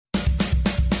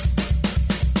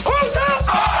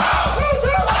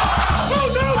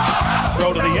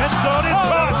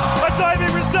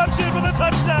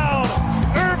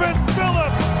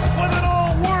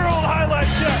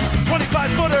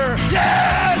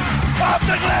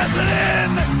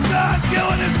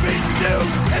beats Duke.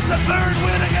 It's the third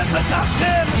win against the top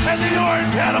 10, and the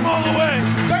Orange had them all the way.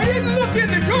 They didn't look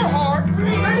into your heart.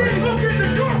 They didn't look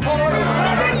into your heart.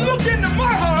 They didn't look into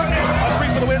my heart. A three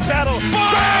for the win battle.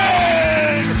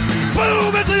 Bang!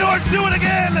 Boom! As the Orange do it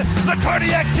again. The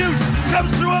cardiac juice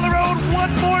comes through on the road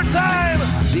one more time.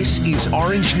 This is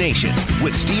Orange Nation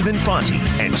with Stephen Fonte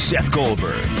and Seth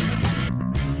Goldberg.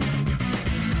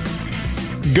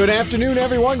 Good afternoon,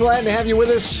 everyone. Glad to have you with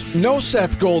us. No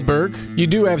Seth Goldberg. You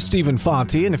do have Stephen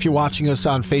Fonte, and if you're watching us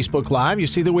on Facebook Live, you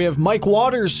see that we have Mike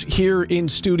Waters here in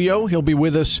studio. He'll be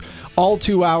with us all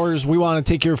 2 hours. We want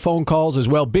to take your phone calls as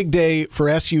well. Big day for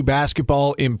SU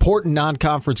basketball. Important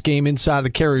non-conference game inside the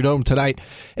Carrier Dome tonight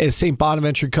as St.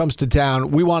 Bonaventure comes to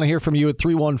town. We want to hear from you at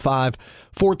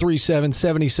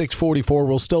 315-437-7644.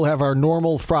 We'll still have our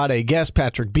normal Friday guest,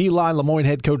 Patrick Beeline, Lemoyne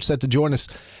head coach, set to join us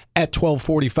at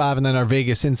 12:45, and then our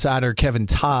Vegas insider, Kevin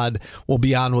Todd, will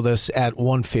be on with us at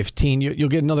 1:15. You'll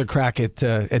get another crack at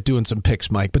doing some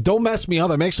picks, Mike. But don't mess me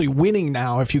up. I'm actually winning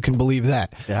now, if you can believe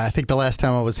that. Yeah, I think the last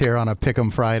time I was here on a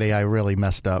Pick'em Friday, I really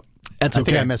messed up. That's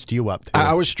okay. I think I messed you up, too.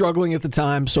 I was struggling at the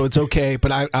time, so it's okay.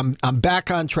 But I'm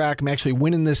back on track. I'm actually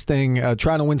winning this thing,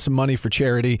 trying to win some money for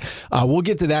charity. We'll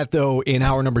get to that, though, in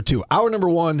hour number 2. Hour number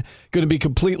 1, going to be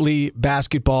completely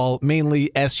basketball, mainly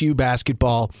SU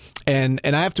basketball. And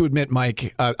I have to admit,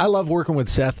 Mike, I love working with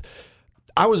Seth.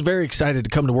 I was very excited to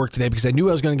come to work today because I knew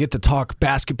I was going to get to talk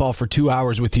basketball for 2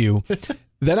 hours with you.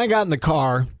 Then I got in the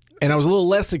car, and I was a little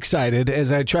less excited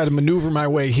as I try to maneuver my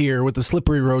way here with the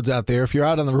slippery roads out there. If you're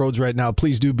out on the roads right now,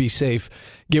 please do be safe.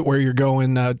 Get where you're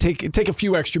going. Take a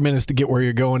few extra minutes to get where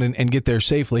you're going and get there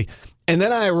safely. And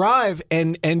then I arrive,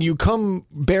 and you come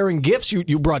bearing gifts.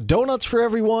 You brought donuts for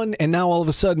everyone, and now all of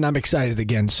a sudden I'm excited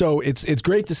again. So it's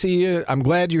great to see you. I'm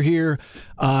glad you're here,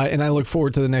 and I look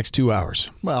forward to the next 2 hours.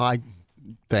 Well, I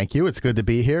thank you. It's good to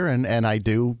be here, and I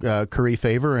do curry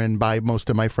favor and buy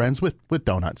most of my friends with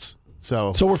donuts.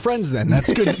 So we're friends then.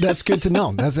 That's good. That's good to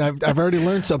know. I've already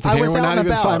learned something here. We're not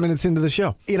even 5 minutes into the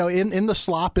show. You know, in the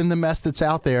slop, in the mess that's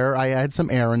out there, I had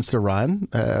some errands to run.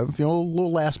 A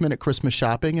little last minute Christmas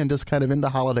shopping, and just kind of in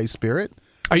the holiday spirit.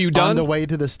 Are you done? On the way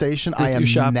to the station, I am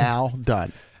now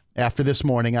done. After this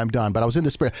morning, I'm done. But I was in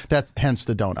the spirit. That's hence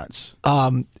the donuts.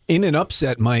 In an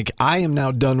upset, Mike, I am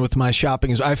now done with my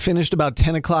shopping. I finished about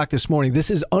 10 o'clock this morning. This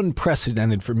is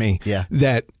unprecedented for me. Yeah.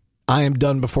 That I am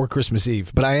done before Christmas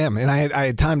Eve, but I am, and I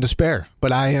had time to spare.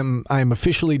 But I am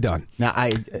officially done. Now,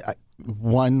 I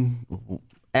one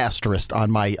asterisk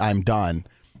on my I'm done.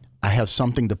 I have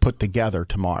something to put together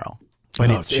tomorrow. But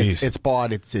it's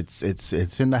bought. It's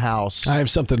in the house. I have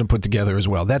something to put together as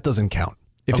well. That doesn't count.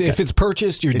 If it's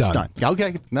purchased, you're done.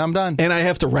 Okay, now I'm done. And I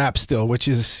have to wrap still, which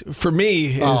is, for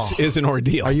me, is an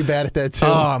ordeal. Are you bad at that too?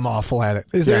 Oh, I'm awful at it.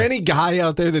 Is there any guy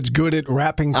out there that's good at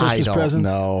wrapping Christmas presents?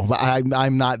 No,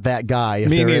 I'm not that guy. If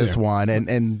there is one,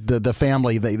 and the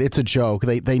family, it's a joke.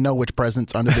 They know which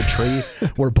presents under the tree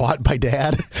were bought by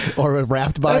Dad or were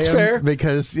wrapped by him. That's fair.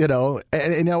 Because you know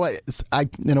what,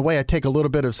 in a way I take a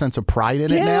little bit of sense of pride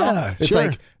in it now. It's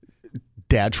like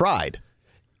Dad tried.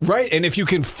 Right, and if you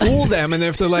can fool them, and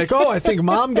if they're like, "Oh, I think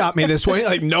Mom got me this one,"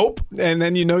 like, "Nope," and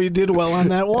then you know you did well on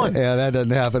that one. Yeah, that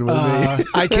doesn't happen with me.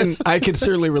 I can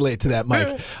certainly relate to that,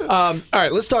 Mike. All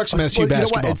right, let's talk some SU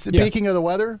basketball. You know what? Speaking of the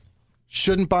weather,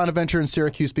 shouldn't Bonaventure and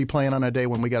Syracuse be playing on a day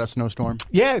when we got a snowstorm?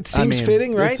 Yeah, it seems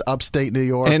fitting, right? It's upstate New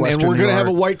York, and Western we're going to New have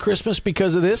a York. white Christmas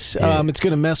because of this. Yeah. It's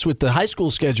going to mess with the high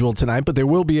school schedule tonight, but there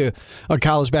will be a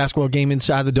college basketball game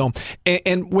inside the dome.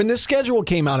 And when this schedule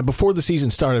came out and before the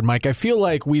season started, Mike, I feel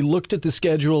like we looked at the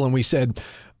schedule and we said,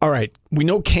 all right, we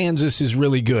know Kansas is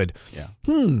really good. Yeah.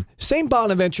 St.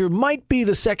 Bonaventure might be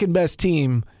the second best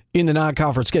team in the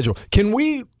non-conference schedule. Can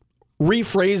we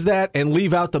rephrase that and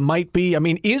leave out the might be? I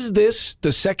mean, is this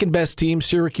the second best team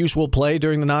Syracuse will play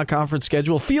during the non-conference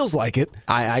schedule? Feels like it.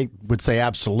 I would say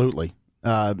absolutely.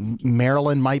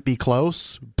 Maryland might be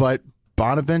close, but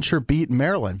Bonaventure beat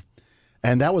Maryland.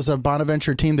 And that was a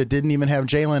Bonaventure team that didn't even have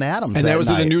Jalen Adams. And that was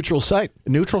night. at a neutral site.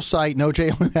 Neutral site, no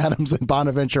Jalen Adams, and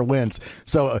Bonaventure wins.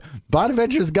 So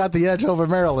Bonaventure's got the edge over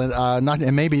Maryland,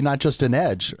 and maybe not just an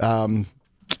edge.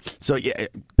 So yeah,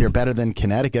 they're better than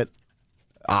Connecticut.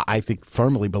 I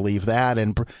firmly believe that,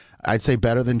 and I'd say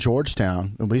better than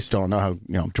Georgetown. We still don't know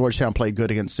how. Georgetown played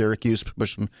good against Syracuse.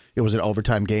 It was an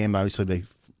overtime game. Obviously, they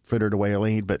frittered away a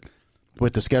lead, but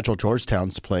with the schedule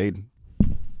Georgetown's played,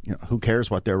 who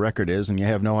cares what their record is, and you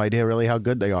have no idea really how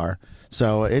good they are.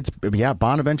 So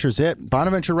Bonaventure's it.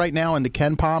 Bonaventure right now in the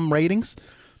Ken Palm ratings,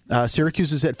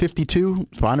 Syracuse is at 52.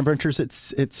 Bonaventure's at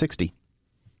 60.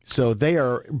 So they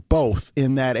are both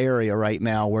in that area right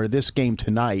now where this game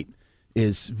tonight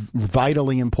is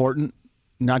vitally important,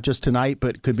 not just tonight,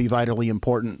 but could be vitally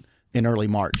important in early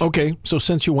March. Okay, so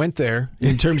since you went there,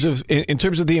 in terms of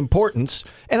the importance,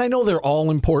 and I know they're all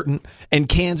important, and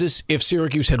Kansas, if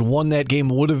Syracuse had won that game,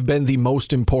 would have been the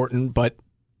most important, but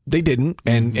they didn't,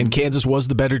 and Kansas was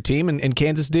the better team, and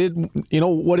Kansas did,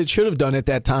 what it should have done at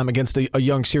that time against a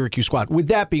young Syracuse squad. With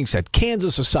that being said,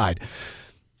 Kansas aside,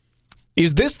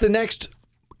 is this the next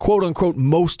quote-unquote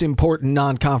most important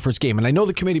non-conference game? And I know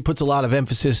the committee puts a lot of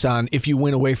emphasis on if you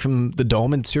win away from the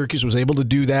Dome, and Syracuse was able to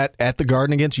do that at the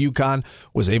Garden against UConn,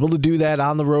 was able to do that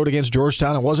on the road against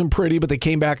Georgetown. It wasn't pretty, but they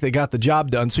came back, they got the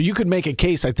job done. So you could make a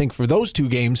case, I think, for those two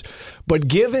games. But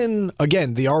given,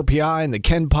 again, the RPI and the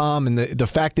Ken Pom and the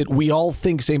fact that we all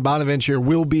think St. Bonaventure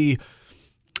will be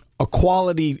a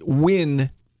quality win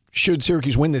should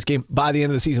Syracuse win this game by the end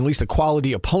of the season, at least a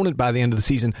quality opponent by the end of the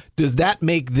season, does that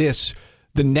make this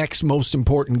the next most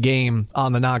important game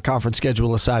on the non-conference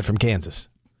schedule aside from Kansas?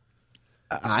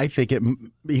 I think it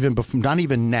even before, not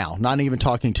even now, not even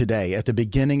talking today. At the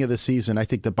beginning of the season, I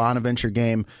think the Bonaventure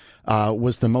game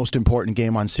was the most important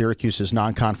game on Syracuse's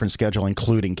non-conference schedule,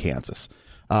 including Kansas.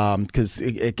 Because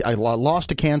a loss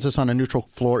to Kansas on a neutral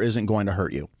floor isn't going to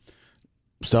hurt you.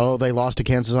 So they lost to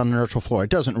Kansas on a neutral floor.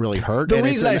 It doesn't really hurt. The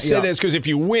reason I say that is because if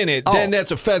you win it, then that's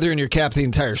a feather in your cap the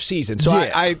entire season. So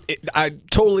I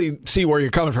totally see where you're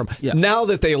coming from. Yeah. Now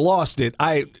that they lost it,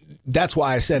 that's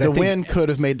why I said the win could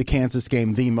have made the Kansas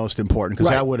game the most important, because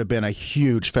that would have been a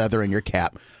huge feather in your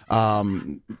cap.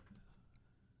 But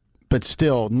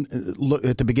still, look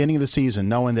at the beginning of the season,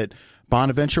 knowing that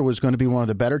Bonaventure was going to be one of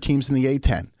the better teams in the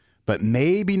A-10. But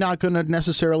maybe not going to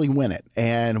necessarily win it.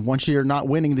 And once you're not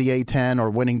winning the A-10 or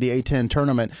winning the A-10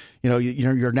 tournament,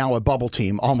 you're now a bubble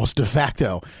team almost de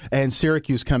facto. And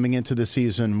Syracuse coming into the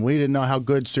season, we didn't know how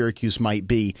good Syracuse might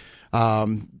be.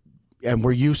 And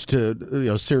we're used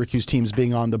to Syracuse teams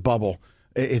being on the bubble,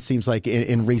 it seems like,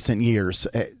 in recent years.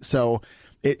 So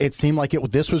it seemed like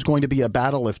this was going to be a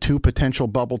battle of two potential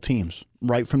bubble teams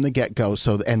right from the get-go.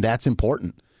 And that's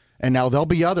important. And now there'll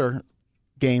be other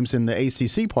games in the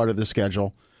ACC part of the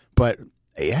schedule, but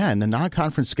in the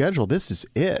non-conference schedule, this is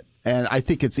it. And I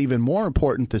think it's even more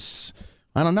important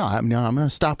I don't know. I'm going to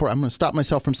stop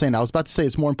myself from saying that. I was about to say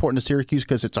it's more important to Syracuse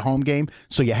because it's a home game,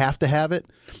 so you have to have it.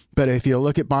 But if you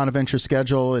look at Bonaventure's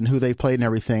schedule and who they've played and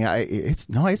everything,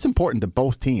 it's important to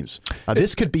both teams.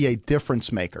 This could be a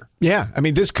difference maker. Yeah, I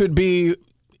mean, this could be.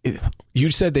 You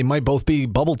said they might both be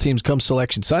bubble teams come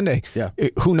Selection Sunday. Yeah.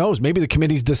 Who knows? Maybe the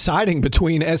committee's deciding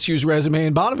between SU's resume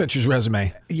and Bonaventure's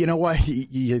resume. You know what?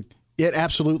 It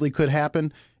absolutely could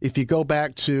happen. If you go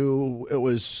back to, it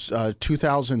was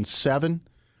 2007,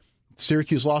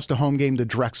 Syracuse lost a home game to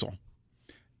Drexel.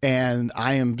 And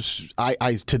I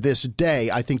to this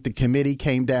day, I think the committee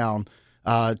came down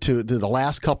to the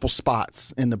last couple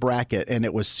spots in the bracket, and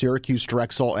it was Syracuse,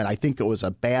 Drexel, and I think it was a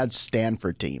bad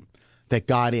Stanford team that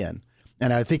got in.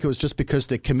 And I think it was just because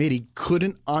the committee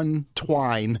couldn't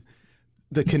untwine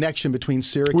the connection between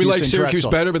Syracuse and Drexel. We like Syracuse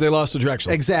better, but they lost to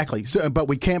Drexel. Exactly. So, but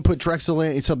we can't put Drexel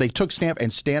in. So they took Stanford,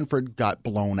 and Stanford got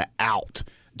blown out,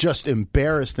 just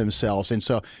embarrassed themselves. And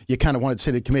so you kind of wanted to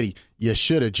say to the committee, you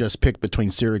should have just picked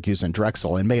between Syracuse and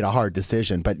Drexel and made a hard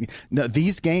decision. But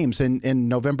these games in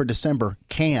November, December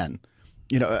can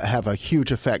have a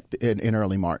huge effect in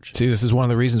early March. See, this is one of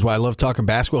the reasons why I love talking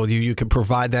basketball with you. You can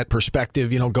provide that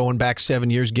perspective, going back 7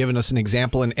 years, giving us an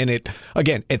example. And it,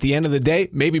 again, at the end of the day,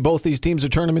 maybe both these teams are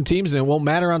tournament teams, and it won't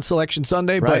matter on Selection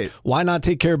Sunday, right. But why not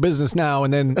take care of business now?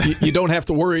 And then you don't have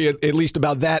to worry at least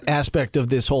about that aspect of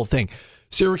this whole thing.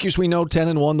 Syracuse, we know,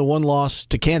 10-1, the one loss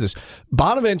to Kansas.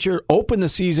 Bonaventure opened the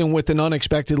season with an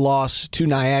unexpected loss to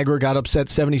Niagara, got upset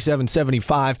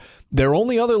 77-75. Their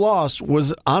only other loss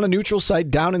was on a neutral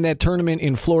site down in that tournament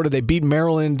in Florida. They beat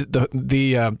Maryland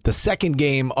the second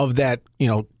game of that,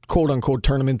 quote-unquote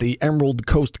tournament, the Emerald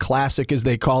Coast Classic, as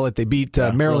they call it. They beat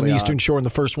Maryland Eastern Shore in the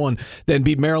first one, then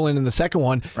beat Maryland in the second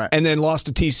one, right. And then lost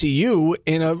to TCU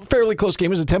in a fairly close game.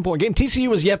 It was a 10-point game. TCU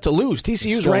was yet to lose.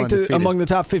 TCU is ranked among the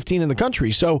top 15 in the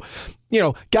country. So,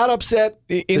 got upset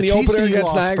in the opener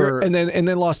against Niagara and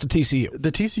then lost to TCU.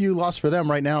 The TCU loss for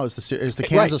them right now is the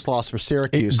Kansas loss for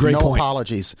Syracuse. Great point.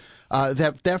 Apologies.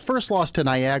 That first loss to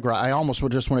Niagara, I almost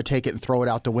would just want to take it and throw it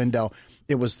out the window.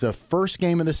 It was the first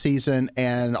game of the season,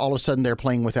 and all of a sudden they're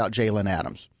playing without Jalen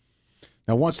Adams.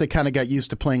 Now, once they kind of got used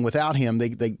to playing without him,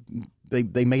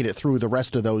 they made it through the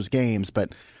rest of those games.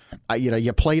 But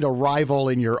you played a rival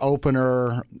in your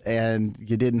opener, and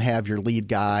you didn't have your lead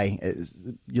guy.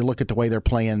 You look at the way they're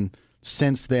playing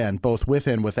since then, both with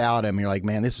and without him. You're like,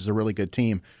 man, this is a really good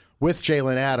team. With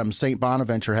Jalen Adams, St.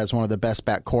 Bonaventure has one of the best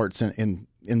backcourts in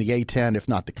in the A-10, if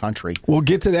not the country. We'll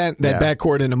get to that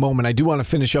backcourt in a moment. I do want to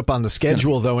finish up on the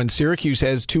schedule, though, and Syracuse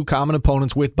has two common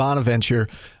opponents with Bonaventure.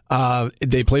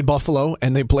 They played Buffalo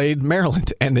and they played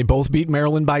Maryland, and they both beat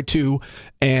Maryland by 2,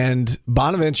 and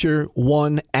Bonaventure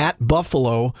won at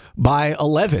Buffalo by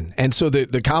 11. And so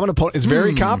the common opponent is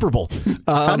very comparable.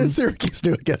 How did Syracuse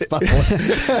do against Buffalo?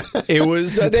 It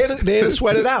was they had to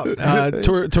sweat it out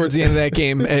towards the end of that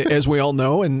game, as we all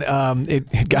know, and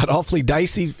it got awfully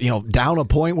dicey. Down a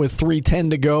point with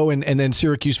 3:10 to go, and then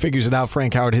Syracuse figures it out.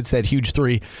 Frank Howard hits that huge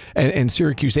three, and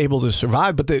Syracuse able to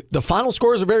survive. But the final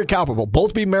scores are very comparable.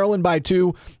 Both beat Maryland by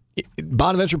 2.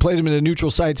 Bonaventure played him in a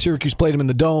neutral site. Syracuse played him in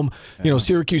the Dome.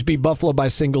 Syracuse beat Buffalo by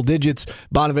single digits.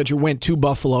 Bonaventure went to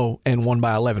Buffalo and won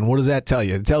by 11. What does that tell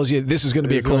you? It tells you this is going to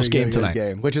be a close game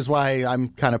tonight. Which is why I'm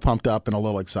kind of pumped up and a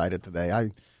little excited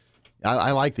today.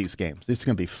 I like these games. This is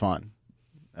going to be fun.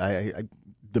 I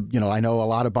know a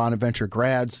lot of Bonaventure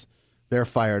grads. They're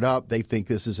fired up. They think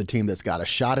this is a team that's got a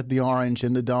shot at the Orange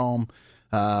in the Dome.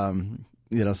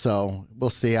 So we'll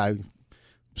see. I'm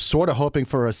sort of hoping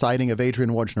for a sighting of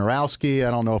Adrian Wojnarowski.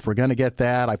 I don't know if we're going to get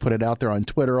that. I put it out there on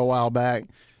Twitter a while back.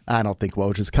 I don't think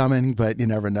Woj is coming, but you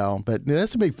never know. But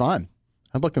this will be fun.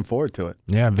 I'm looking forward to it.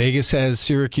 Yeah, Vegas has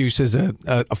Syracuse as a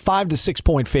 5 to 6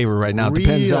 point favorite right now. It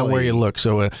depends on where you look.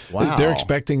 So they're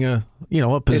expecting a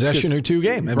possession or two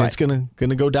game. It's going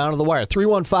to go down to the wire.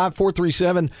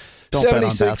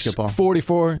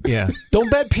 315-437-7644. Yeah, don't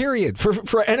bet. Period.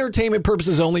 For entertainment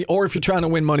purposes only, or if you're trying to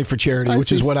win money for charity,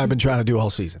 which is what I've been trying to do all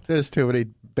season. There's too many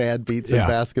bad beats in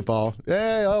basketball.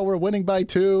 Hey, we're winning by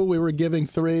 2. We were giving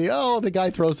 3. Oh, the guy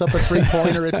throws up a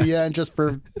 3-pointer at the end just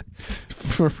for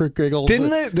giggles.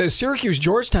 Didn't the Syracuse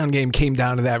Georgetown game came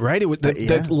down to that, right?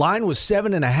 The line was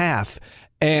 7.5.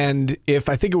 And if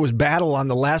I think it was Battle on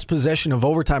the last possession of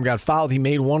overtime got fouled, he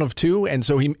made 1 of 2, and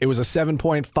so it was a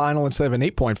 7-point final instead of an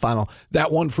 8-point final.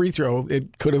 That one free throw,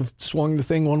 it could have swung the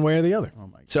thing one way or the other. Oh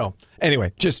my God. So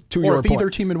anyway, just to your point. Or if either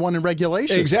team had won in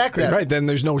regulation. Exactly, right. Then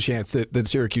there's no chance that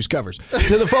Syracuse covers.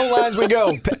 To the phone lines we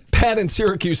go. Pat in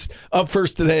Syracuse up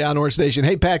first today on Orange Nation.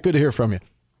 Hey, Pat, good to hear from you.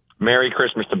 Merry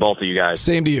Christmas to both of you guys.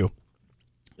 Same to you.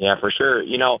 Yeah, for sure.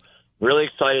 Really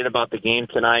excited about the game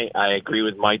tonight. I agree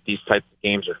with Mike. These types of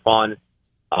games are fun.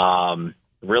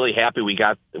 Really happy we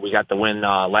got the win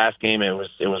last game. It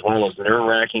was one of those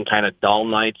nerve-wracking kind of dull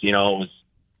nights. It was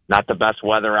not the best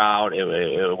weather out. It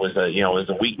was a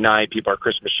weeknight. People are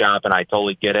Christmas shopping. I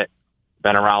totally get it.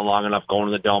 Been around long enough going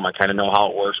to the Dome. I kind of know how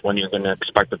it works, when you're going to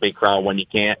expect a big crowd, when you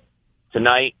can't.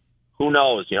 Tonight, who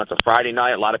knows? It's a Friday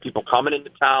night. A lot of people coming into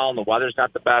town. The weather's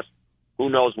not the best. Who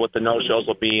knows what the no-shows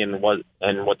will be and what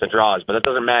the draw is. But that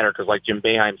doesn't matter, because like Jim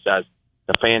Boeheim says,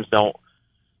 the fans don't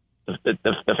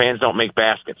make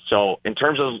baskets. So in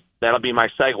terms of, that'll be my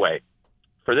segue.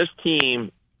 For this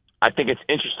team, I think it's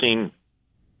interesting.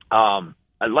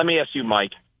 Let me ask you,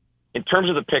 Mike, in terms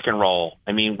of the pick and roll,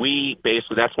 we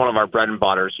basically, that's one of our bread and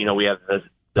butters. We have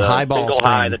the high ball single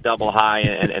screen, high, the double high,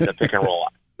 and the pick and roll.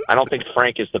 I don't think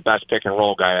Frank is the best pick and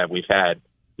roll guy that we've had.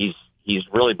 He's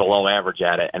really below average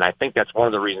at it, and I think that's one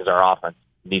of the reasons our offense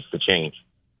needs to change.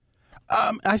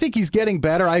 I think he's getting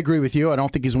better. I agree with you. I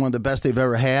don't think he's one of the best they've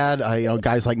ever had.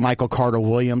 Guys like Michael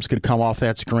Carter-Williams could come off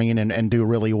that screen and do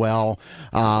really well.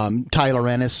 Tyler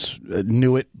Ennis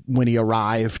knew it when he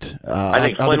arrived. I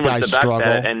think Flynn was the best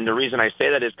at it, and the reason I say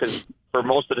that is because for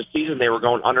most of the season they were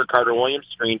going under Carter-Williams'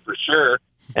 screen for sure,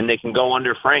 and they can go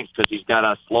under Frank's because he's got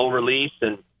a slow release,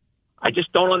 and I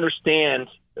just don't understand.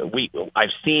 I've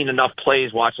seen enough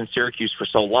plays watching Syracuse for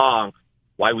so long,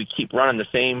 why we keep running the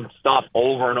same stuff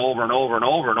over and over and over and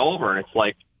over and over. And it's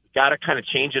like, we got to kind of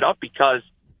change it up, because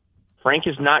Frank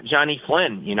is not Johnny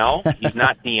Flynn, He's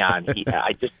not Dion.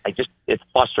 It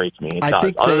frustrates me. It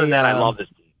does. Other than that, I love this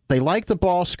team. They like the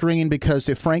ball screen because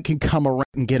if Frank can come around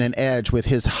and get an edge with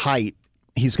his height,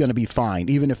 he's going to be fine,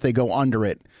 even if they go under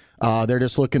it. They're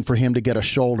just looking for him to get a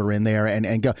shoulder in there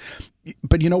and go.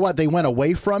 But you know what? They went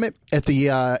away from it at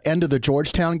the end of the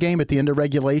Georgetown game, at the end of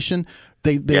regulation.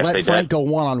 They let Frank go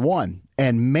one-on-one.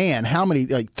 And, man, how many,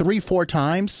 3-4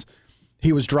 times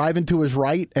he was driving to his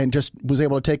right and just was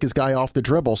able to take his guy off the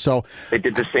dribble. So they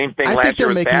did the same thing I last think they're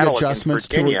year with making Battle adjustments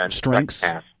to strengths.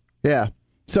 Yeah.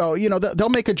 So, they'll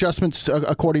make adjustments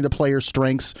according to players'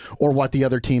 strengths or what the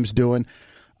other team's doing.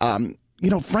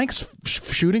 Frank's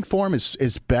shooting form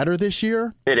is better this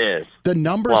year. It is. The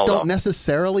numbers don't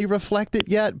necessarily reflect it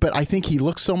yet, but I think he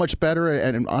looks so much better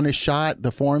and on his shot.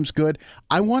 The form's good.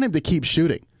 I want him to keep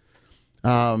shooting.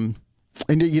 And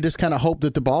you just kind of hope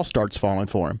that the ball starts falling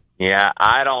for him. Yeah,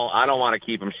 I don't want to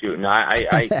keep him shooting.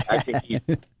 I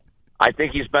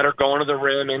think he's better going to the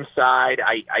rim inside.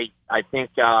 I think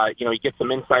he gets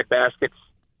some inside baskets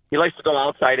he likes to go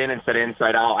outside in instead of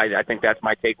inside out. I think that's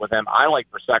my take with him. I like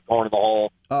Brissett going to the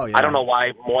hole. Oh, yeah. I don't know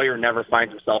why Moyer never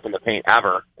finds himself in the paint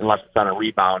ever unless it's on a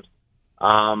rebound.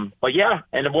 But yeah,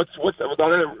 and what's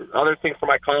the other thing for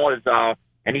my call is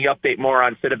any update more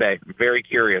on Sidibe? I'm very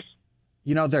curious.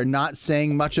 They're not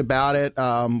saying much about it.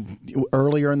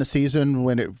 Earlier in the season,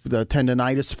 when the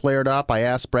tendonitis flared up, I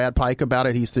asked Brad Pike about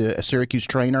it. He's the Syracuse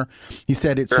trainer. He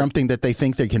said it's something that they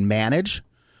think they can manage.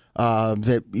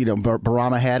 That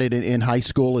Barama had it in high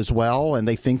school as well, and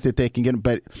they think that they can get it.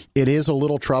 But it is a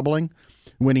little troubling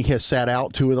when he has sat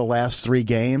out 2 of the last 3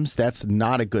 games. That's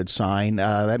not a good sign.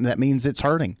 That means it's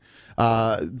hurting.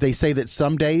 They say that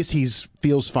some days he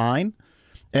feels fine.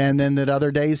 And then that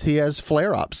other days he has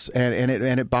flare-ups, and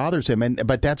it bothers him.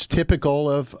 But that's typical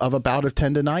of a bout of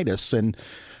tendonitis. And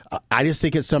I just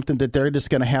think it's something that they're just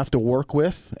going to have to work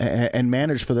with and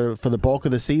manage for the bulk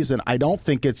of the season. I don't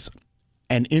think it's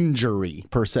an injury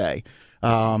per se.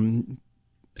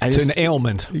 It's an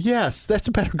ailment. Yes, that's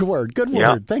a better word. Good word.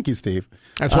 Yeah. Thank you, Steve.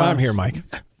 That's why I'm here, Mike.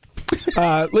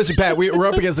 Listen, Pat, we're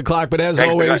up against the clock, but as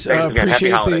always,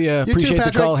 appreciate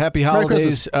the call. Happy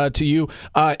holidays to you.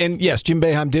 And yes, Jim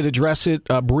Boeheim did address it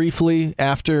briefly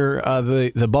after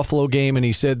the Buffalo game, and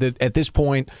he said that at this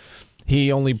point,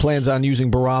 he only plans on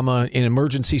using Barama in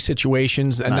emergency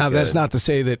situations. And now that's not to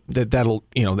say that'll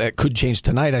that could change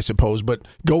tonight, I suppose. But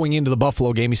going into the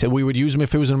Buffalo game, he said we would use him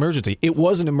if it was an emergency. It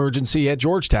was an emergency at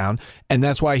Georgetown, and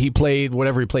that's why he played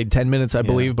 10 minutes, I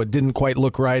believe, but didn't quite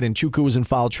look right. And Chuku was in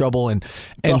foul trouble, and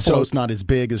Buffalo's so not as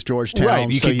big as Georgetown.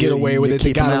 Right, you could get away with it.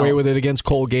 They got away with it against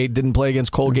Colgate. Didn't play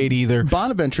against Colgate either.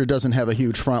 Bonaventure doesn't have a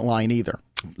huge front line either.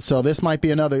 So this might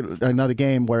be another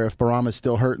game where if Barama's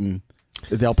still hurting,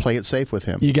 they'll play it safe with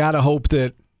him. You got to hope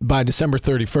that by December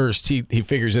 31st he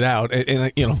figures it out.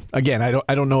 And again, I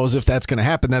don't know as if that's going to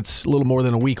happen. That's a little more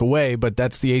than a week away, but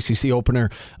that's the ACC opener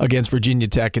against Virginia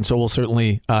Tech, and so we'll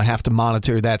certainly have to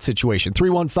monitor that situation.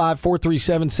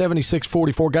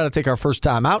 315-437-7644. Got to take our first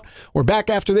time out. We're back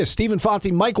after this. Stephen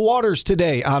Fonte, Mike Waters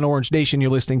today on Orange Nation.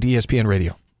 You're listening to ESPN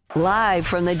Radio. Live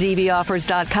from the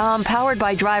dboffers.com, powered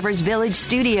by Drivers Village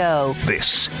Studio.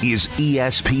 This is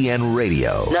ESPN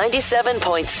Radio.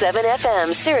 97.7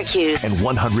 FM, Syracuse. And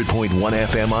 100.1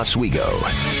 FM, Oswego.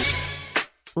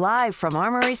 Live from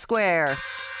Armory Square.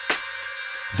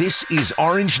 This is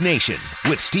Orange Nation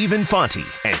with Stephen Fonte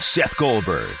and Seth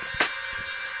Goldberg.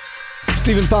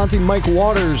 Stephen Fonte, Mike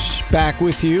Waters back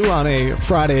with you on a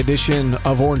Friday edition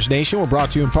of Orange Nation. We're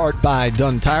brought to you in part by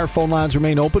Dunn Tire. Phone lines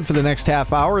remain open for the next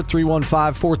half hour at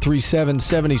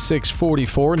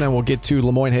 315-437-7644. And then we'll get to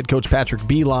Lemoyne head coach Patrick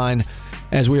Beilein,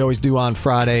 as we always do on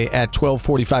Friday at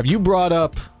 12:45. You brought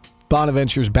up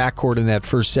Bonaventure's backcourt in that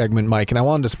first segment, Mike, and I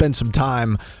wanted to spend some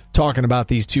time talking about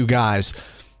these two guys.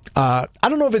 I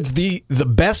don't know if it's the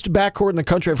best backcourt in the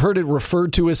country. I've heard it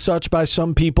referred to as such by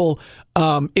some people.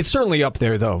 It's certainly up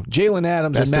there, though. Jalen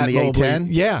Adams best and Matt Mobley. A10?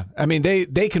 Yeah, I mean,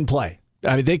 they can play.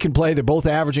 They can play. They're both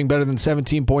averaging better than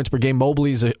 17 points per game.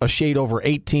 Mobley's a shade over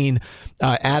 18.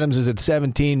 Adams is at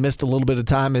 17, missed a little bit of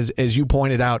time, as you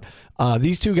pointed out.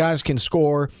 These two guys can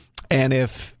score, and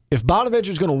if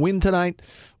Bonaventure's going to win tonight,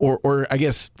 or I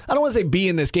guess, I don't want to say be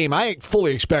in this game. I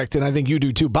fully expect, and I think you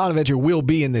do too, Bonaventure will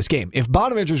be in this game. If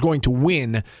Bonaventure's going to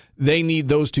win, they need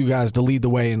those two guys to lead the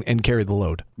way and carry the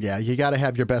load. Yeah, you got to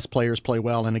have your best players play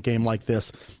well in a game like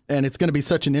this. And it's going to be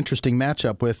such an interesting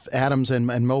matchup with Adams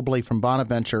and Mobley from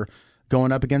Bonaventure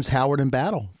going up against Howard and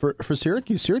Battle for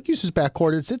Syracuse. Syracuse's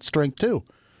backcourt is its strength too.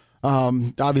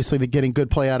 Obviously, they're getting good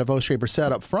play out of O'Shea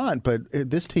Brissett up front, but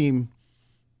this team,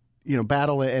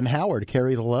 Battle and Howard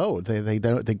carry the load. They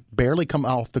barely come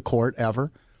off the court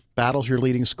ever. Battle's your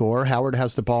leading scorer. Howard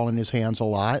has the ball in his hands a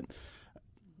lot.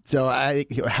 So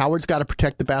Howard's got to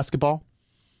protect the basketball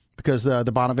because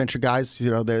the Bonaventure guys,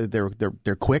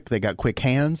 they're quick. They got quick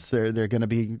hands. They're going to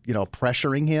be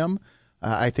pressuring him.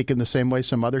 I think in the same way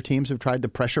some other teams have tried to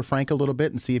pressure Frank a little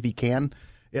bit and see if he can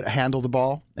handle the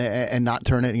ball and not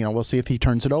turn it. We'll see if he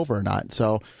turns it over or not.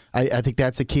 So I think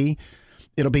that's a key.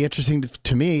 It'll be interesting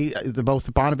to me. Both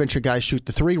the Bonaventure guys shoot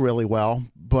the three really well,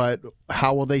 but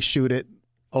how will they shoot it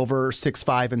over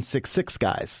 6'5" and 6'6"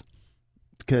 guys?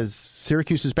 Because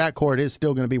Syracuse's backcourt is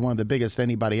still going to be one of the biggest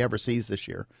anybody ever sees this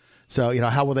year. So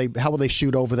how will they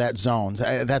shoot over that zone?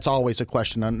 That's always a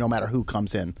question, no matter who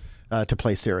comes in to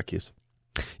play Syracuse.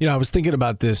 I was thinking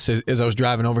about this as I was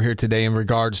driving over here today in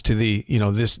regards to the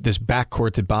this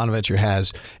backcourt that Bonaventure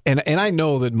has, and I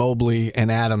know that Mobley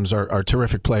and Adams are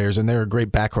terrific players and they're a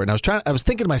great backcourt. And I was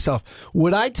thinking to myself,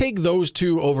 would I take those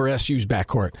two over SU's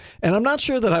backcourt? And I'm not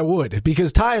sure that I would,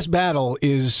 because Tyus Battle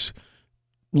is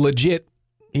legit,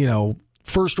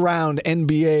 first round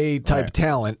NBA type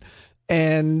talent,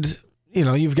 and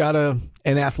you've got an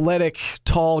athletic,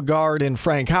 tall guard in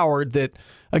Frank Howard that,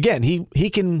 again, he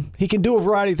can do a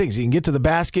variety of things. He can get to the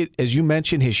basket. As you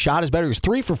mentioned, his shot is better. He was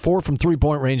 3 for 4 from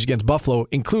three-point range against Buffalo,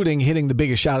 including hitting the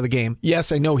biggest shot of the game.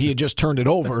 Yes, I know he had just turned it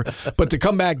over, but to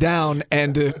come back down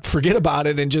and to forget about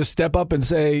it and just step up and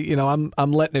say,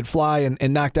 I'm letting it fly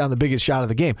and knock down the biggest shot of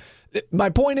the game. My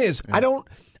point is, I don't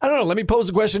know. Let me pose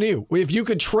the question to you. If you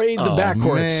could trade the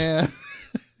backcourts,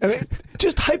 I mean,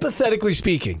 just hypothetically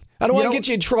speaking, I don't want to get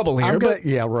you in trouble here.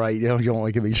 Yeah, right. You don't want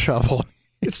to give me trouble.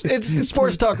 It's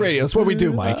sports talk radio. It's what we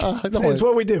do, Mike. It's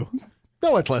what we do.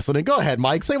 No one's listening. Go ahead,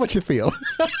 Mike. Say what you feel.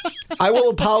 I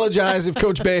will apologize if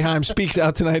Coach Boeheim speaks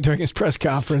out tonight during his press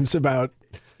conference about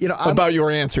your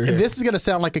answer here. This is going to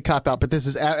sound like a cop-out, but this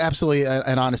is absolutely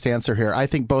an honest answer here. I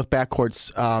think both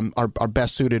backcourts are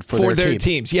best suited for their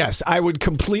teams. Yes, I would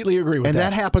completely agree with that. And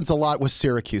that happens a lot with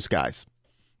Syracuse guys.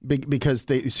 Because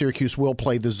Syracuse will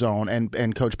play the zone,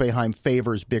 and Coach Boeheim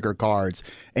favors bigger guards,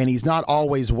 and he's not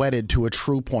always wedded to a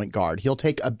true point guard. He'll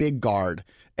take a big guard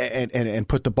and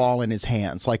put the ball in his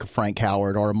hands, like a Frank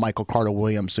Howard or a Michael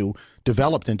Carter-Williams, who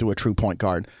developed into a true point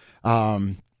guard.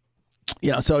 So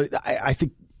I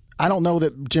think I don't know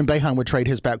that Jim Boeheim would trade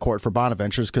his backcourt for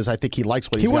Bonaventure's because I think he likes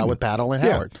what he's got with Battle and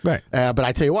Howard. Right. But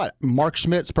I tell you what, Mark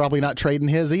Schmidt's probably not trading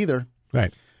his either.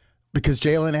 Right. Because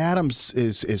Jalen Adams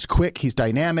is quick, he's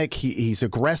dynamic, he's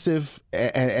aggressive,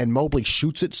 and Mobley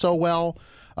shoots it so well,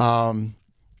 and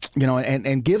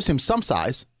gives him some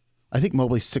size. I think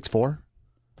Mobley's 6'4".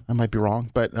 I might be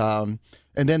wrong, but and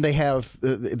then they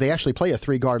actually play a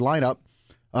 3-guard lineup.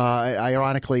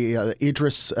 Ironically,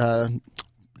 Idris,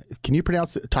 can you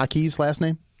pronounce Taqi's last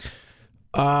name?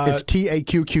 It's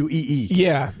Taqqee.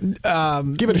 Yeah.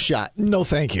 Give it a shot. No,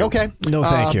 thank you. Okay. No,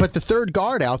 thank you. But the third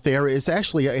guard out there is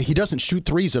actually, he doesn't shoot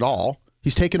threes at all.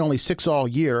 He's taken only 6 all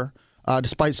year,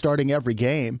 despite starting every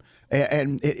game.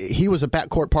 And he was a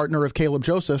backcourt partner of Caleb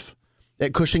Joseph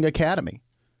at Cushing Academy.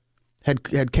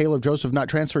 Had Caleb Joseph not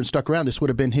transferred and stuck around, this would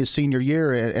have been his senior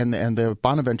year, and the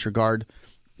Bonaventure guard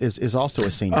is also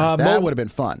a senior. That would have been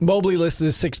fun. Mobley listed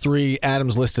as 6'3",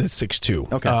 Adams listed as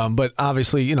 6'2". Okay. But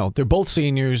obviously, they're both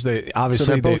seniors. So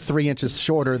they're both 3 inches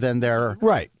shorter than their...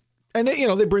 Right. And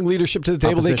they bring leadership to the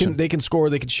table. Opposition. They can score.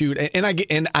 They can shoot. And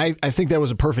I think that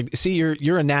was a perfect. See,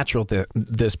 you're a natural at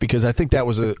this because I think that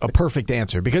was a perfect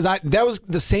answer because that was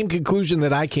the same conclusion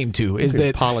that I came to is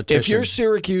that if you're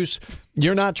Syracuse,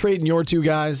 you're not trading your 2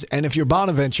 guys, and if you're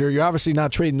Bonaventure, you're obviously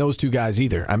not trading those 2 guys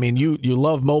either. I mean, you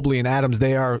love Mobley and Adams.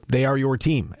 They are your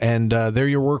team, and they're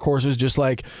your workhorses, just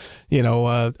like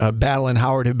Battle and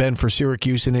Howard have been for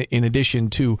Syracuse. In addition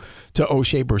to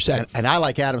O'Shea Brissett, and I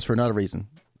like Adams for another reason.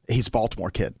 He's a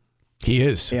Baltimore kid. He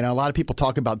is. A lot of people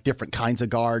talk about different kinds of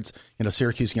guards.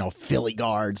 Syracuse, Philly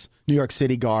guards, New York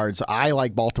City guards. I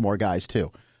like Baltimore guys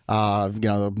too.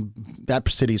 That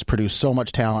city's produced so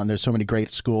much talent. There's so many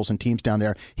great schools and teams down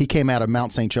there. He came out of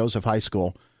Mount St. Joseph High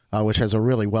School, which has a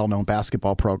really well-known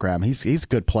basketball program. He's a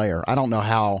good player. I don't know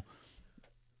how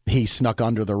he snuck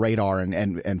under the radar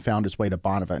and found his way to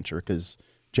Bonaventure because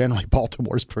generally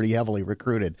Baltimore's pretty heavily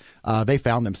recruited. They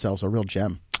found themselves a real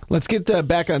gem. Let's get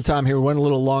back on time here. We went a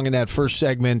little long in that first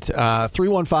segment.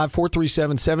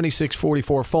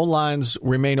 315-437-7644. Phone lines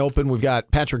remain open. We've got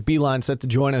Patrick Beeline set to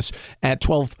join us at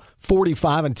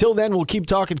 12:45. Until then, we'll keep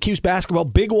talking Cuse basketball.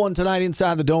 Big one tonight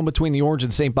inside the Dome between the Orange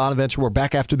and St. Bonaventure. We're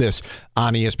back after this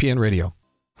on ESPN Radio.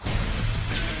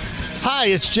 Hi,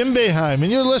 it's Jim Boeheim,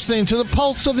 and you're listening to the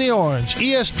Pulse of the Orange,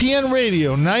 ESPN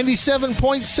Radio,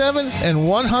 97.7 and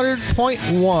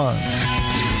 100.1.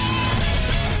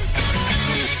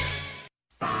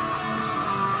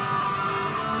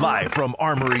 Live from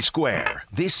Armory Square,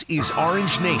 this is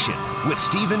Orange Nation with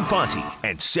Stephen Fonte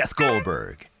and Seth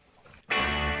Goldberg.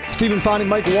 Stephen Fonte,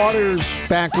 Mike Waters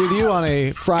back with you on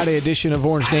a Friday edition of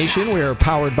Orange Nation. We are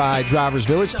powered by Drivers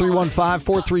Village,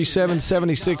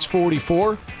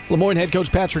 315-437-7644. Lemoyne head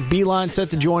coach Patrick Beeline set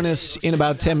to join us in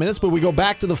about 10 minutes, but we go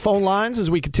back to the phone lines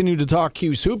as we continue to talk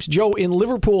Cuse hoops. Joe in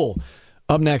Liverpool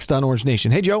up next on Orange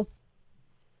Nation. Hey, Joe.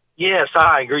 Yes,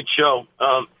 hi. Great show.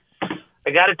 I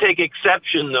got to take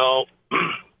exception, though. Are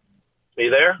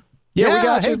you there? Yeah, we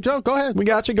got you. Hey, Joe, go ahead. We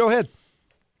got you. Go ahead.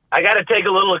 I got to take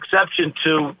a little exception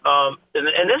to,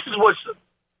 and this is what's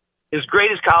as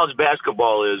great as college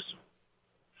basketball is,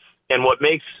 and what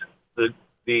makes the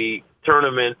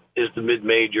tournament is the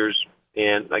mid-majors,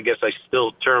 and I guess I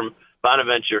still term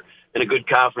Bonaventure in a good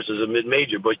conference as a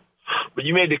mid-major, but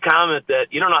you made the comment that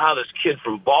you don't know how this kid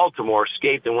from Baltimore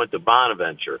escaped and went to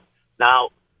Bonaventure. Now,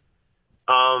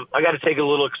 I got to take a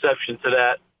little exception to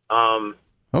that.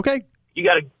 Okay. You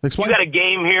got a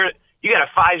game here. You got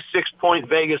a 5-6 point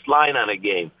Vegas line on a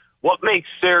game. What makes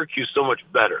Syracuse so much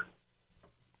better?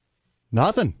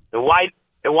 Nothing. And why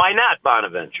not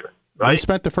Bonaventure? Right? We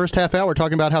spent the first half hour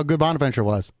talking about how good Bonaventure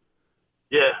was.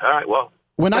 Yeah. All right. Well,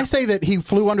 when I say that he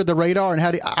flew under the radar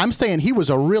and I'm saying he was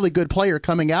a really good player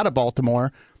coming out of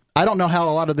Baltimore. I don't know how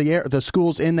a lot of the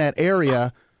schools in that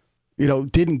area,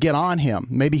 didn't get on him.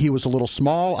 Maybe he was a little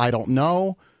small. I don't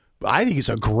know. I think he's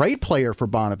a great player for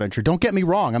Bonaventure. Don't get me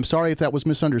wrong. I'm sorry if that was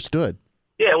misunderstood.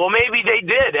 Yeah, well, maybe they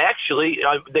did, actually.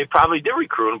 They probably did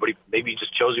recruit him, but maybe he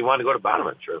just chose he wanted to go to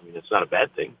Bonaventure. I mean, it's not a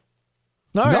bad thing.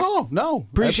 All right. No.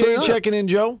 Appreciate you checking in,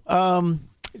 Joe.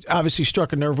 Obviously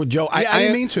struck a nerve with Joe. I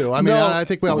didn't mean to. I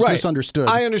think I was misunderstood.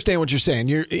 I understand what you're saying.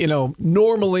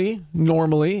 Normally,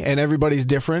 and everybody's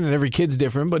different and every kid's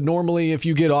different, but normally if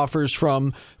you get offers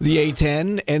from the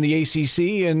A10 and the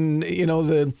ACC and,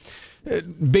 the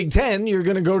Big Ten, you're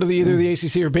going to go to either the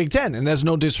ACC or Big Ten. And that's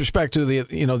no disrespect to the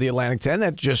Atlantic 10.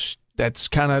 That's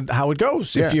kind of how it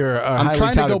goes if you're a highly touted player.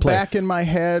 I'm trying to go back in my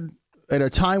head. At a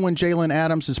time when Jalen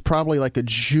Adams is probably like a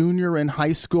junior in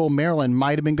high school, Maryland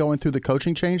might have been going through the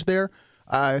coaching change there.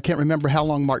 I can't remember how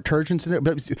long Mark Turgeon's in there,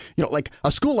 but like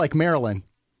a school like Maryland,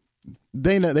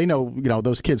 they know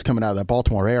those kids coming out of that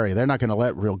Baltimore area, they're not going to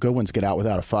let real good ones get out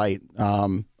without a fight.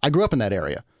 I grew up in that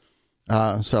area,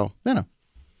 so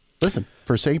listen,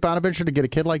 for St. Bonaventure to get a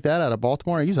kid like that out of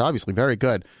Baltimore, he's obviously very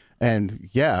good, and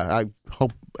I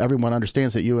hope everyone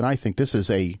understands that you and I think this is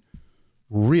a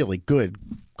really good,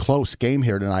 close game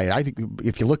here tonight. I think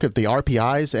if you look at the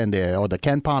RPIs and the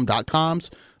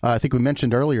KenPom.coms, I think we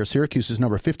mentioned earlier, Syracuse is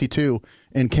number 52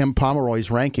 in Ken Pomeroy's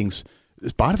rankings.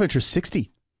 Bonaventure's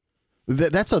 60.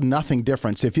 That's a nothing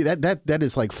difference. If you, that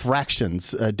is like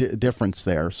fractions difference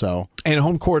there. So, and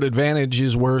home court advantage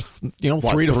is worth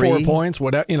 3 to 4 points.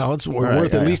 Whatever, it's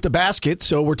worth at least a basket.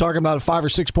 So we're talking about a 5 or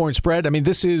 6 point spread. I mean,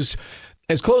 this is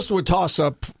as close to a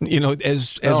toss-up,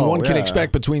 as one can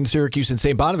expect between Syracuse and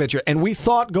St. Bonaventure. And we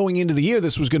thought going into the year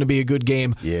this was going to be a good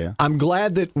game. Yeah. I'm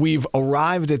glad that we've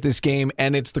arrived at this game,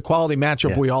 and it's the quality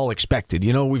matchup we all expected.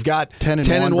 We've got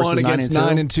 10-1 against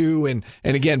 9-2,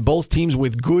 and again, both teams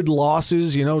with good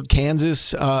losses.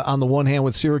 Kansas on the one hand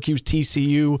with Syracuse,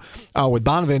 TCU with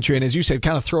Bonaventure, and as you said,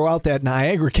 kind of throw out that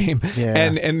Niagara game,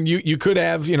 and you could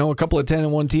have a couple of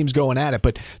 10-1 teams going at it.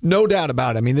 But no doubt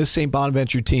about it. I mean, this St.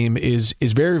 Bonaventure team is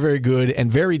very, very good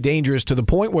and very dangerous to the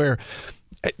point where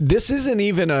this isn't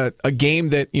even a game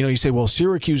that, you say, well,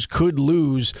 Syracuse could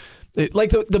lose. Like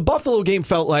the Buffalo game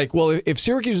felt like, well, if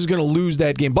Syracuse is going to lose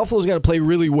that game, Buffalo's got to play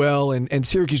really well, and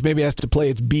Syracuse maybe has to play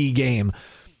its B game.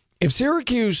 If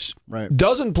Syracuse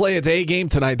doesn't play its A game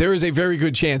tonight, there is a very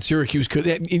good chance Syracuse could.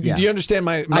 Do you understand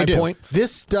my point?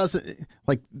 This doesn't,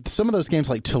 like some of those games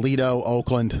like Toledo,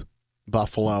 Oakland,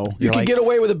 Buffalo. You can get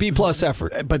away with a B-plus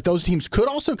effort. But those teams could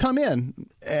also come in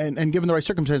and given the right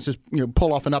circumstances,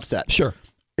 pull off an upset. Sure.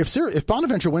 If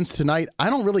Bonaventure wins tonight, I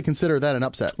don't really consider that an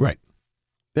upset. Right.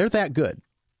 They're that good.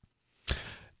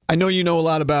 I know you know a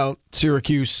lot about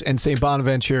Syracuse and St.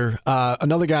 Bonaventure.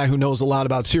 Another guy who knows a lot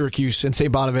about Syracuse and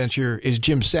St. Bonaventure is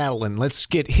Jim Saddlein. Let's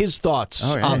get his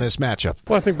thoughts on this matchup.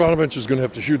 Well, I think Bonaventure's going to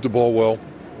have to shoot the ball well.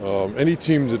 Any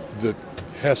team that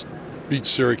has beat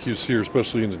Syracuse here,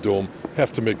 especially in the Dome,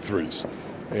 have to make threes.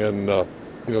 And,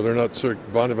 they're not,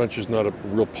 Bonaventure's not a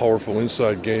real powerful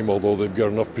inside game, although they've got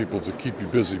enough people to keep you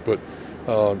busy. But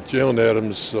Jalen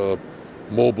Adams,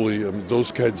 Mobley,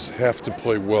 those kids have to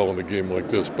play well in a game like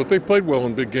this. But they've played well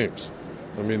in big games.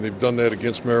 I mean, they've done that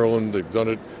against Maryland. They've done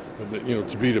it,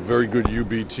 to beat a very good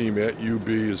UB team at UB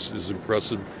is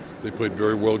impressive. They played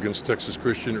very well against Texas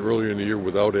Christian earlier in the year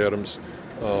without Adams.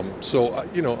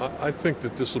 I think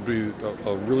that this will be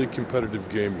a really competitive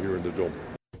game here in the Dome.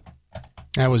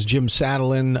 That was Jim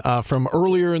Saddlein from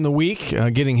earlier in the week,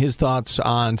 getting his thoughts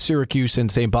on Syracuse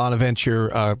and St.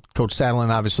 Bonaventure. Coach Saddlein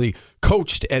obviously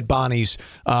coached at Bonnie's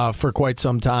for quite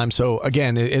some time. So,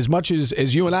 again, as much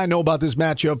as you and I know about this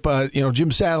matchup,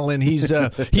 Jim Saddlein,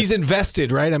 he's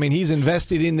invested, right? I mean, he's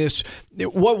invested in this.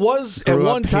 What was at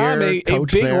one time a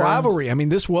big rivalry. I mean,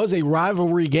 this was a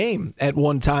rivalry game at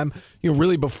one time,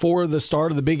 really before the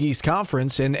start of the Big East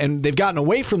Conference, and they've gotten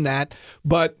away from that.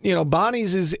 But,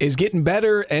 Bonnie's is getting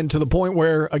better, and to the point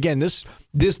where, again, this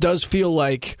does feel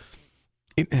like,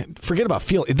 forget about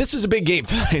feel. This is a big game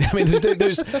tonight. I mean,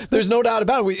 there's no doubt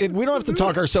about it. We don't have to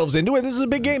talk ourselves into it. This is a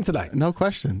big game tonight. No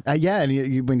question.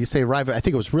 And when you say rivalry, I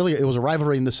think it was a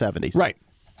rivalry in the 70s. Right.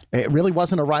 It really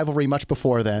wasn't a rivalry much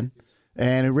before then,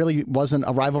 and it really wasn't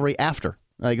a rivalry after.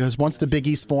 Like it was once the Big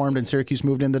East formed and Syracuse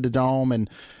moved into the Dome, and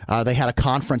they had a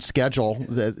conference schedule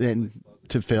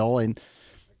to fill, and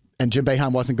Jim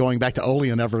Boeheim wasn't going back to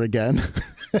Olean ever again.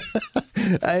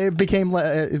 It became,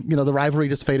 the rivalry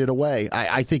just faded away.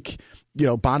 I think,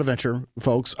 Bonaventure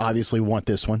folks obviously want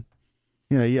this one.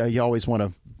 You always want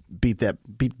to beat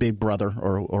Big Brother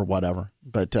or whatever.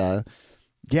 But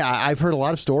yeah, I've heard a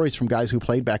lot of stories from guys who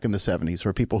played back in the 70s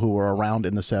or people who were around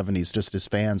in the 70s just as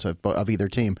fans of either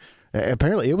team.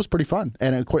 Apparently, it was pretty fun.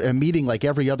 And a meeting like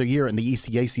every other year in the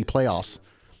ECAC playoffs,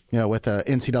 with an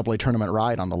NCAA tournament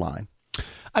ride on the line.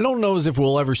 I don't know as if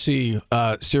we'll ever see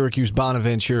Syracuse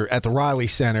Bonaventure at the Riley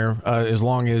Center as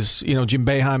long as Jim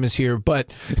Boeheim is here.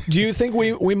 But do you think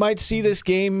we might see this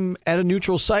game at a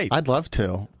neutral site? I'd love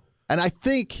to. And I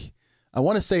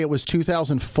want to say it was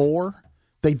 2004.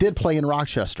 They did play in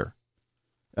Rochester.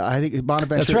 I think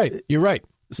Bonaventure. That's right. You're right.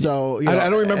 So I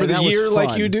don't remember the year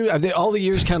like you do. All the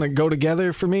years kind of go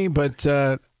together for me, but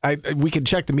we can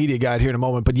check the media guide here in a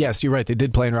moment. But yes, you're right. They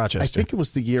did play in Rochester. I think it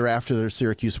was the year after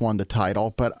Syracuse won the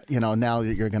title. But now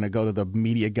that you're going to go to the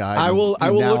media guide, I will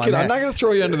look it up. I'm not going to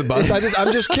throw you under the bus.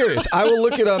 I'm just curious. I will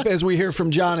look it up as we hear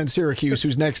from John in Syracuse,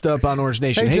 who's next up on Orange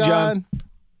Nation. Hey, John.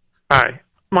 Hi,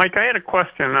 Mike. I had a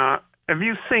question. Have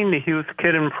you seen the Hughes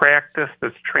kid in practice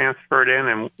that's transferred in,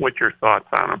 and what's your thoughts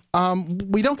on him?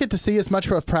 We don't get to see as much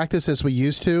of practice as we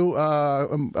used to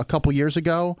a couple years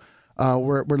ago.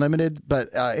 We're limited, but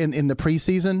in the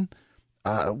preseason,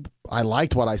 I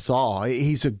liked what I saw.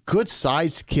 He's a good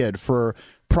size kid for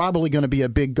probably going to be a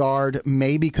big guard,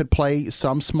 maybe could play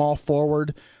some small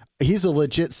forward. He's a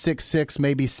legit 6'6",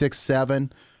 maybe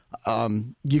 6'7".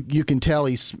 You can tell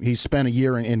he's spent a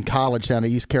year in college down at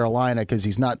East Carolina because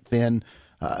he's not thin.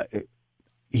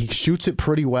 He shoots it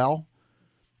pretty well.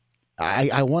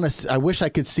 I wish I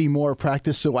could see more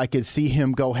practice so I could see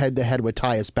him go head to head with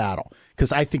Tyus Battle,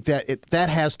 because I think that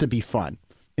has to be fun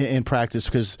in practice,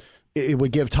 because it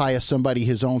would give Tyus somebody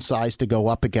his own size to go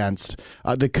up against.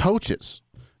 The coaches,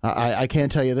 I can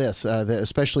tell you this,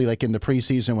 especially like in the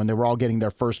preseason when they were all getting their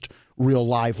first real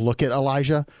live look at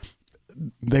Elijah.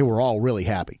 They were all really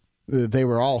happy. They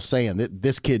were all saying that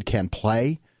this kid can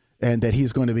play and that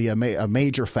he's going to be a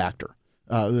major factor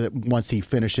once he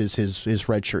finishes his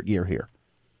redshirt year here.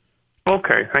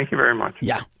 Okay, thank you very much.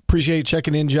 Yeah. Appreciate you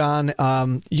checking in, John.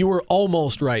 You were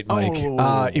almost right,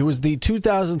 Mike. It was the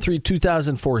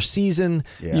 2003-2004 season.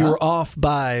 Yeah. You were off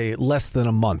by less than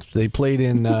a month. They played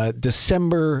in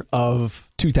December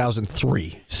of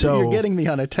 2003. So you're getting me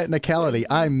on a technicality.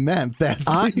 I meant that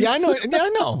season. Yeah, I know. Yeah, I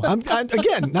know. I'm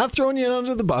again not throwing you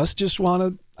under the bus.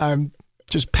 I'm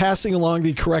just passing along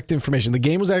the correct information. The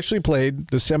game was actually played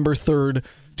December 3rd,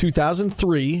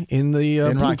 2003 in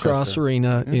the Blue Cross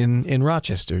Arena in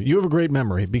Rochester. You have a great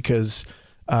memory because,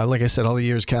 like I said, all the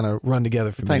years kind of run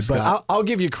together for me. Thanks, but I'll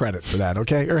give you credit for that,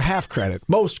 okay? Or half credit,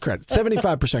 most credit,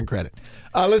 75% credit.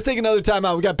 Let's take another time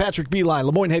out. We got Patrick Beeline,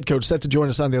 Lemoyne head coach, set to join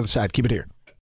us on the other side. Keep it here.